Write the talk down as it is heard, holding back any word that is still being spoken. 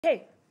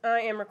Okay,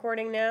 I am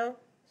recording now.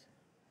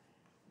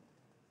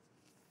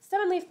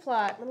 7-leaf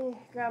plot. Let me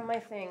grab my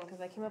thing because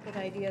I came up with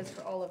ideas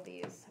for all of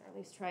these, or at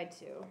least tried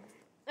to.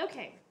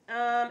 Okay,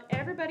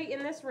 everybody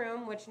in this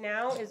room, which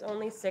now is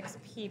only 7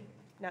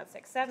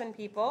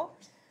 people.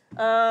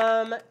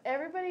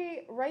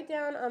 Everybody write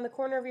down on the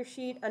corner of your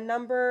sheet a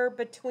number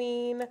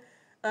between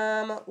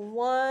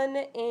 1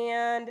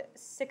 and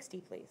 60,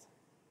 please.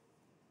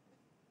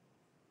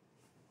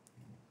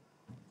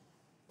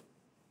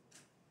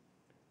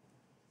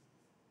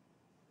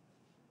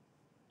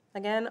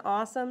 Again,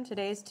 awesome.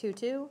 Today's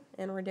 2-2,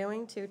 and we're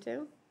doing 2-2.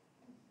 Anybody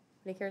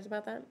cares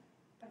about that?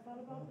 I thought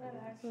about that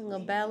actually. A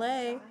little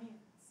ballet.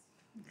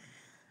 Science.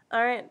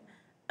 All right.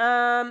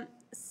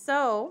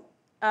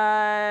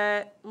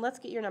 Let's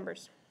get your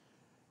numbers.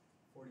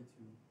 42.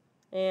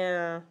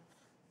 Yeah.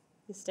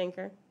 You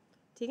stinker.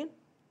 Tegan?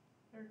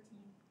 13.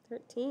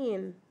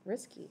 13.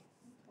 Risky.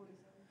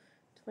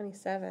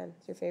 27.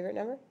 Is your favorite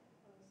number?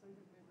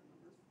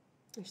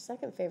 Your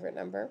second favorite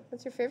number.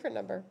 What's your favorite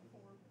number?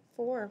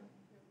 4.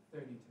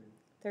 32.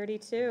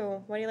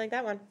 32. Why do you like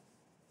that one?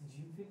 Did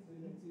you pick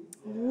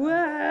 32?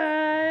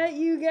 What?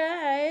 You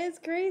guys?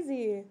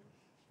 Crazy.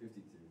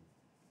 52.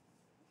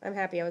 I'm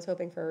happy. I was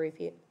hoping for a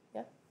repeat.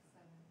 Yeah?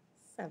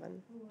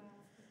 7. Ooh,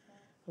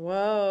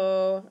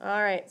 Whoa.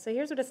 All right. So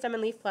here's what a stem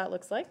and leaf plot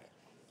looks like.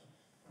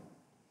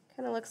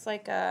 Kind of looks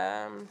like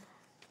a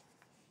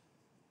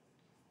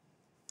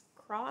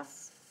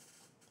cross.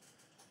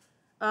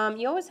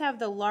 You always have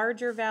the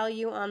larger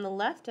value on the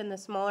left and the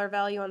smaller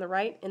value on the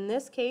right. In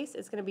this case,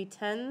 it's going to be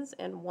tens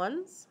and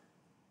ones.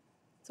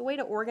 It's a way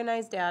to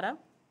organize data.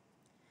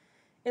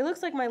 It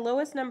looks like my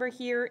lowest number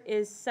here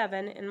is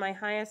 7, and my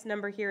highest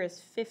number here is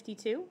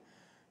 52.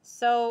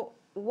 So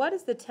what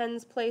is the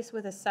tens place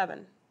with a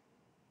 7?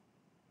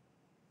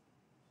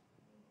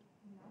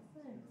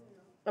 nothing.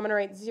 I'm going to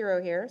write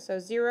 0 here. So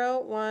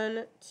 0,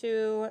 1,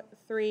 2,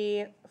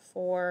 3,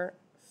 4,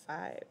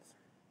 5.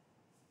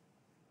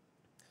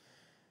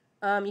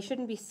 You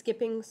shouldn't be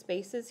skipping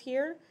spaces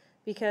here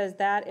because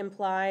that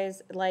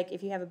implies, like,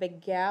 if you have a big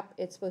gap,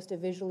 it's supposed to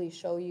visually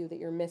show you that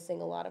you're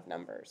missing a lot of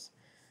numbers.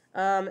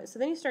 So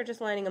then you start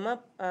just lining them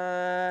up.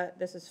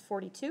 This is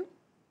 42.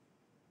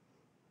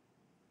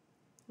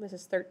 This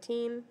is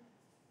 13.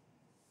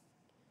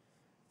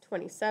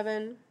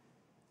 27.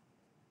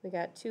 We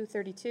got 2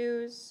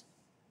 32s.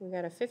 We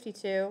got a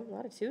 52. A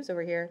lot of 2s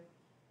over here.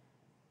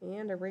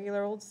 And a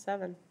regular old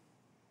 7.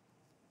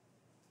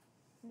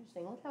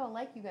 Interesting. Look how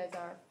alike you guys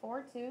are.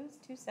 4 2s,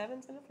 2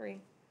 7s, and a 3.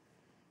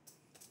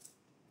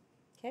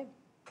 Okay.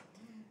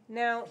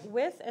 Now,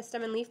 with a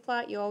stem and leaf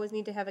plot, you always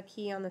need to have a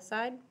key on the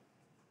side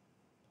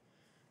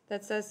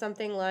that says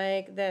something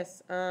like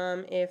this.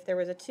 If there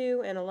was a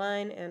 2 and a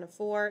line and a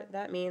 4,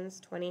 that means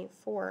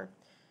 24.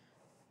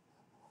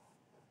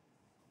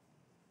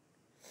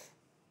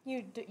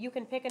 You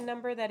can pick a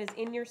number that is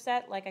in your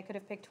set, like I could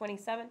have picked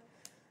 27.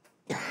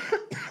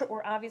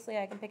 Or obviously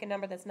I can pick a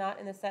number that's not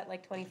in the set,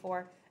 like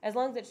 24, as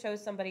long as it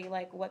shows somebody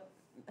like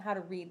how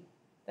to read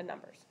the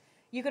numbers.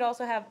 You could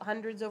also have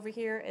hundreds over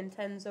here and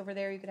tens over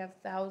there. You could have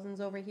thousands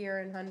over here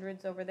and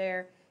hundreds over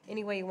there.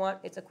 Any way you want.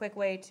 It's a quick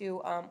way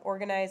to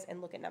organize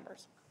and look at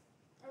numbers.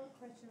 I have a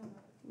question on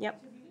that.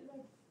 Yep. So if you did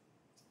like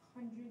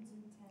hundreds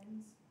and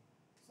tens,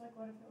 so like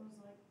what if it was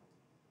like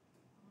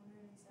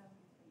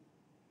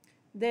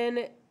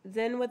 170?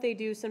 Then what they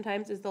do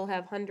sometimes is they'll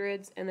have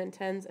hundreds and then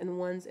tens and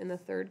ones in the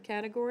third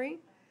category.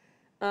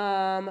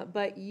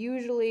 But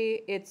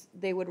usually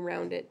they would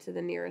round it to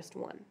the nearest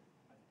one.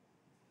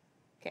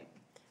 Okay.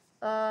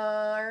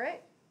 All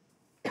right.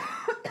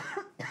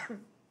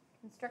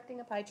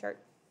 Constructing a pie chart.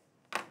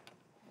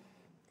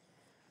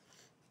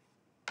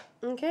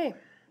 Okay.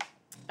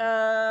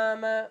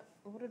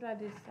 What did I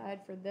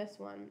decide for this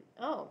one?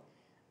 Oh.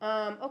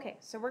 Okay,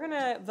 so we're going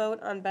to vote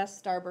on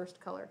best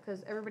starburst color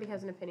because everybody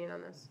has an opinion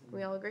on this.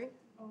 We all agree?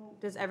 Oh,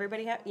 Does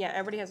everybody have? Yeah,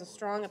 everybody has a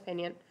strong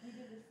opinion. we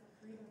did this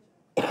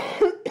for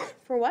Pareto chart.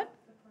 For what?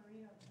 The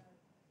Pareto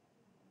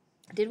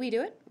chart. Did we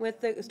do it with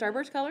the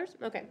starburst colors?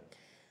 Okay.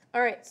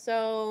 All right,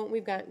 so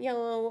we've got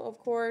yellow, of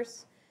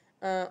course,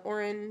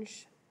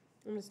 orange.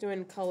 I'm just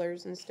doing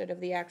colors instead of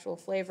the actual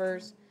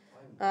flavors.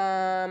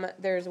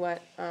 There's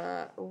what?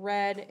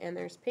 Red, and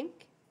there's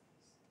pink,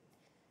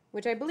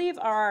 which I believe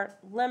are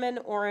lemon,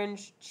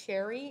 orange,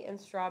 cherry,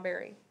 and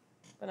strawberry,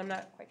 but I'm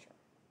not quite sure.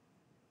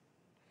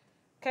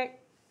 Okay.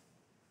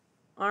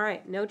 All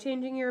right, no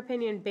changing your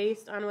opinion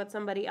based on what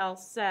somebody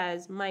else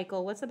says.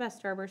 Michael, what's the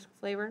best starburst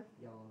flavor?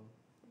 Yellow.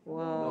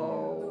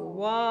 Whoa,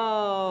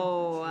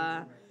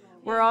 whoa.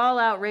 We're all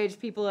outraged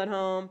people at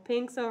home.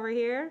 Pink's over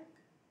here.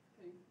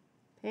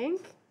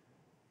 Pink?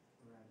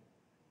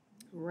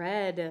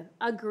 Red.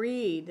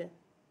 Agreed.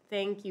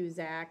 Thank you,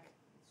 Zach.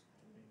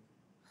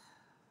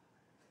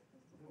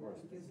 Of course.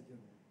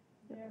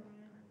 Yeah,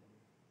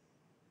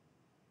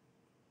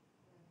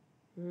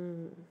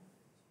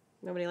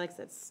 Nobody likes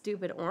that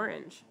stupid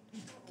orange.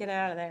 Get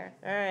out of there.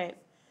 All right.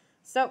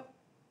 So,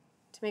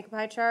 to make a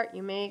pie chart,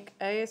 you make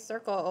a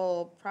circle.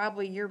 Oh,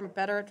 probably you're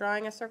better at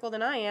drawing a circle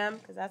than I am,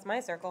 because that's my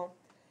circle.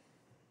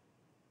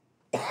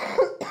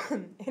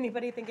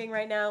 Anybody thinking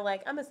right now,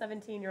 like, I'm a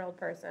 17-year-old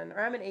person,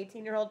 or I'm an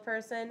 18-year-old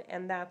person,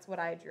 and that's what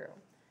I drew?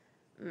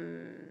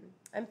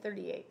 I'm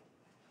 38.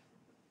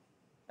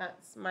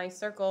 That's my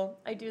circle.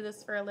 I do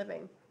this for a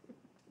living.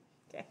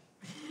 Okay.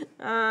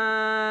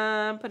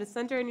 Put a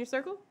center in your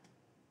circle.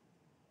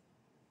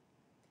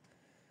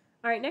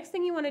 All right, next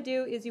thing you want to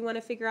do is you want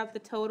to figure out the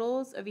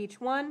totals of each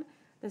one.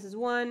 This is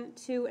 1,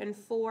 2, and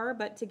 4,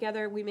 but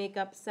together we make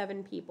up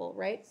 7 people,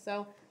 right?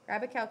 So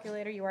grab a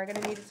calculator. You are going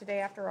to need it today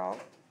after all.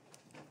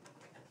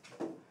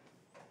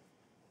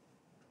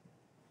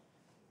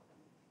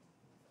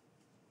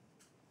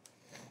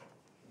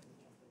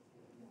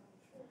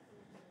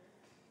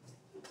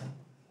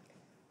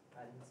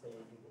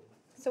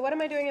 So what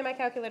am I doing in my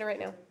calculator right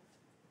now?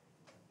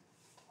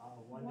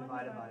 1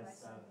 divided by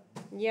 7.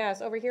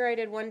 Yes, over here I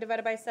did 1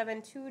 divided by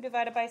 7, 2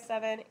 divided by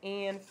 7,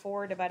 and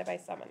 4 divided by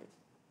 7.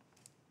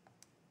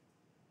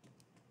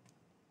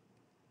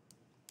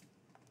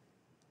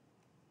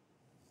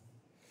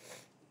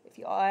 If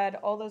you add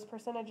all those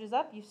percentages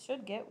up, you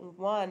should get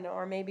 1,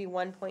 or maybe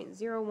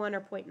 1.01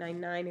 or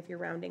 0.99 if you're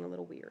rounding a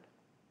little weird.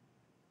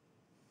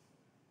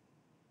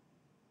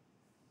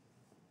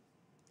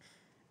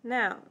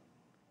 Now,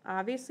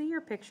 obviously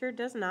your picture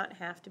does not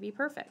have to be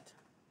perfect.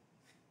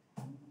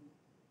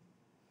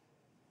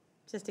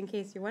 Just in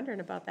case you're wondering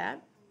about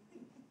that. I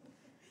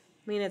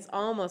mean, it's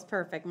almost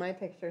perfect. My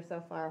picture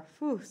so far,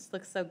 whew,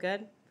 looks so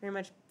good.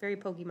 Very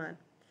Pokemon.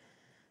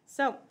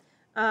 So,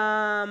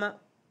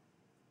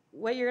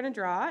 what you're going to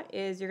draw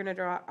is you're going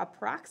to draw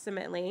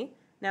approximately.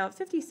 Now,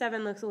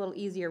 57 looks a little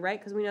easier, right?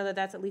 Because we know that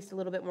that's at least a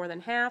little bit more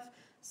than half.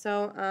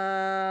 So,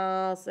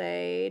 I'll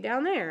say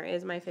down there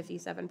is my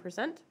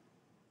 57%.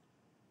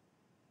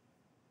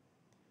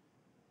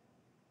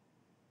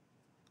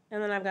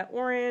 And then I've got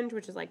orange,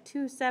 which is like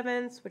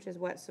 2/7, which is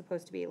what's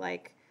supposed to be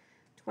like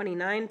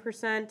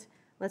 29%.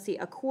 Let's see,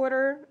 a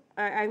quarter.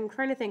 I'm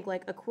trying to think,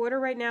 like a quarter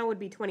right now would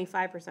be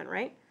 25%,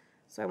 right?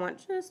 So I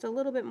want just a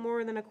little bit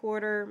more than a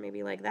quarter,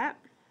 maybe like that.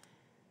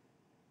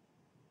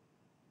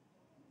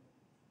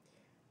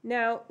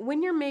 Now,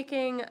 when you're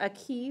making a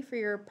key for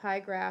your pie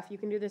graph, you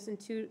can do this in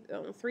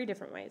 3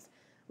 different ways.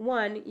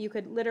 One, you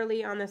could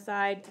literally on the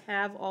side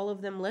have all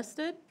of them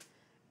listed,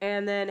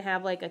 and then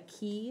have like a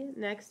key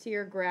next to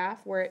your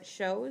graph where it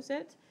shows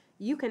it.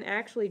 You can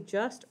actually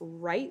just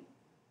write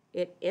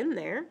it in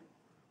there.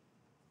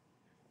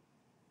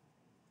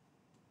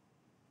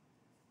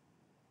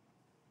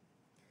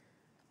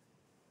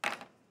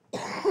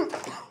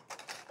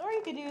 Or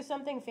you could do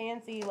something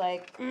fancy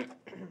like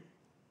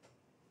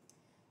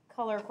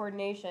color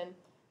coordination.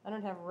 I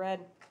don't have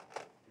red.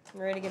 You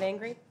ready to get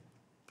angry?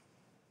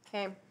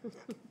 Okay.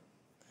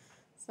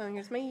 So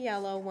here's my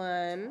yellow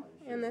one,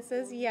 and this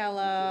is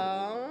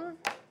yellow.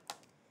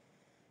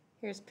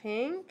 Here's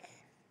pink.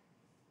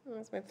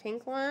 That's my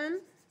pink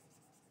one.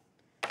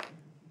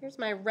 Here's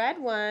my red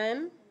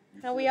one.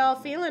 How we all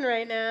feeling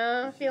right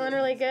now? Feeling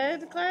really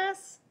good,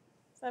 class?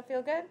 Does that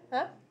feel good?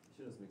 Huh?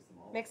 You should just mix them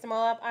all. Mix them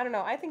all up? I don't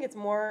know. I think it's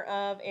more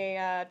of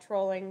a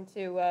trolling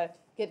to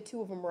get 2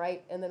 of them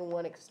right and then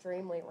 1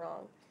 extremely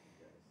wrong.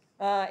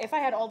 If I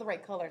had all the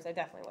right colors, I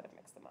definitely would have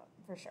mixed them up,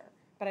 for sure.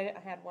 But I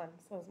had 1,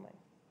 so it was mine.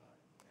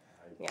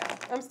 Yeah,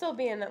 I'm still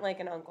being like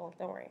an uncle.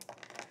 Don't worry.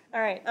 All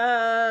right.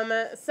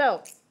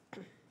 So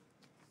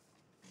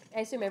I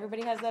assume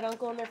everybody has that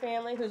uncle in their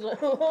family who's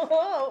like,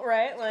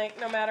 right? Like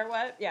no matter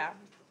what. Yeah.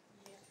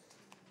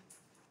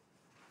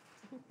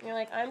 You're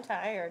like, I'm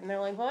tired, and they're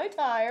like, I'm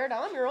tired.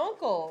 I'm your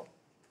uncle.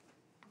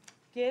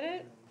 Get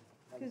it?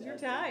 Because you're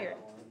tired.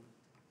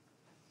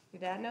 Your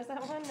dad knows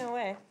that one? No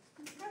way.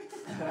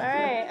 All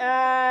right.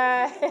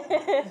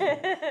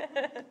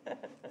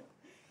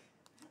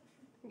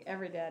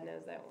 Every dad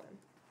knows that one.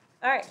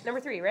 All right, number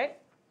 3, right?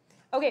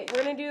 Okay,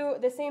 we're going to do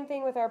the same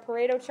thing with our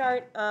Pareto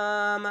chart.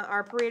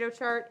 Our Pareto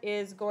chart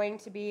is going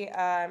to be,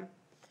 a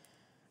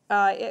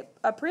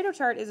Pareto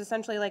chart is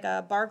essentially like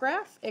a bar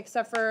graph,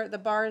 except for the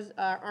bars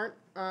they're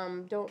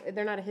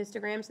not a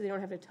histogram, so they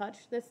don't have to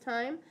touch this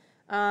time.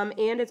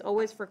 And it's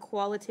always for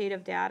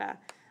qualitative data.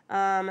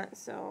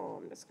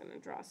 So I'm just going to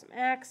draw some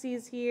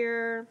axes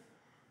here.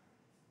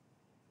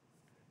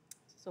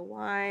 This is a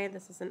Y,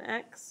 this is an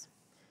X.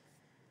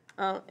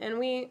 And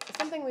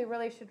something we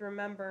really should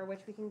remember, which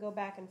we can go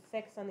back and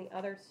fix on the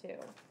other 2,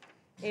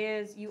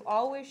 is you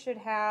always should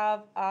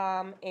have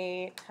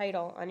a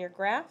title on your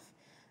graph.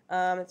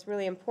 It's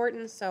really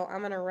important, so I'm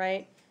going to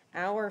write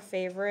our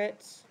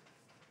favorite.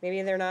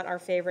 Maybe they're not our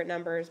favorite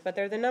numbers, but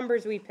they're the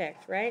numbers we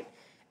picked, right?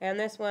 And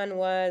this one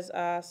was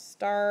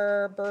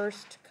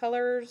Starburst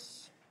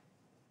Colors.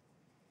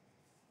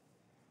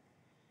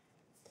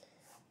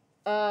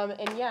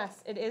 And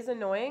yes, it is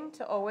annoying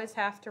to always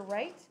have to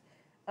write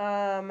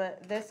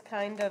this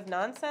kind of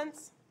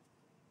nonsense,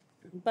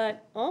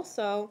 but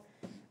also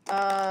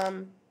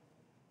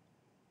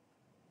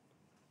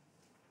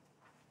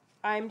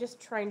I'm just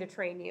trying to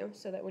train you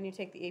so that when you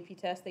take the AP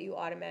test that you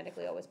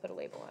automatically always put a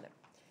label on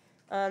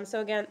it.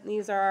 So again,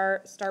 these are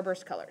our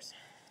Starburst colors.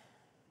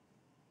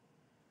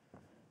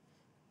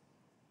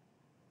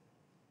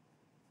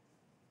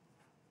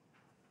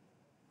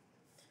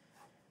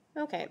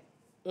 Okay,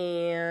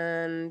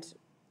 and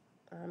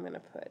I'm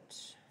gonna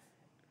put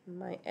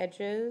my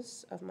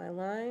edges of my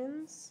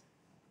lines.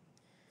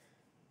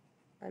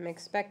 I'm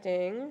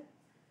expecting,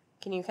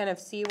 can you kind of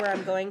see where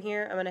I'm going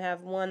here? I'm gonna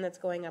have one that's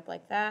going up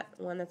like that,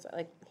 one that's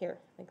like here,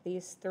 like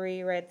these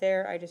three right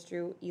there. I just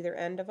drew either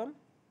end of them.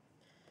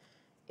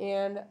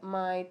 And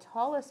my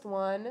tallest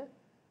one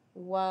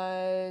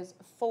was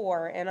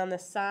 4, and on the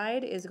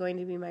side is going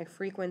to be my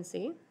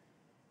frequency.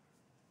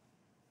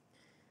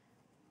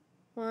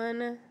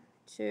 1,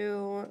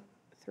 2,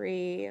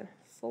 3,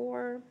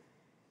 4.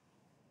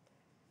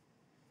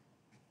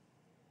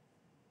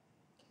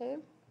 Okay.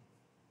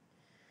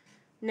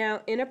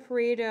 Now, in a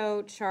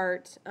Pareto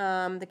chart,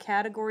 the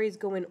categories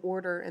go in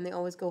order, and they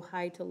always go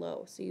high to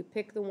low. So you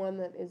pick the one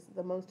that is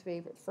the most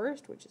favorite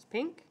first, which is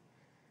pink.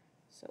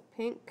 So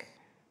pink.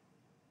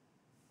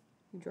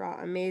 You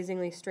draw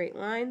amazingly straight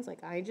lines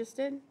like I just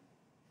did.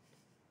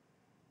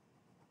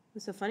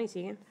 What's so funny,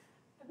 Tegan?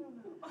 I don't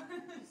know.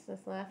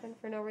 Just laughing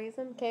for no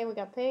reason. Okay, we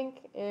got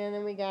pink, and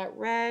then we got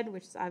red,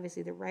 which is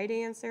obviously the right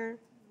answer.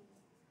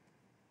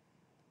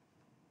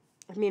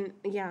 I mean,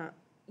 yeah,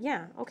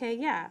 okay,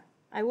 yeah.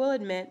 I will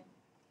admit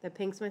that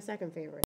pink's my second favorite.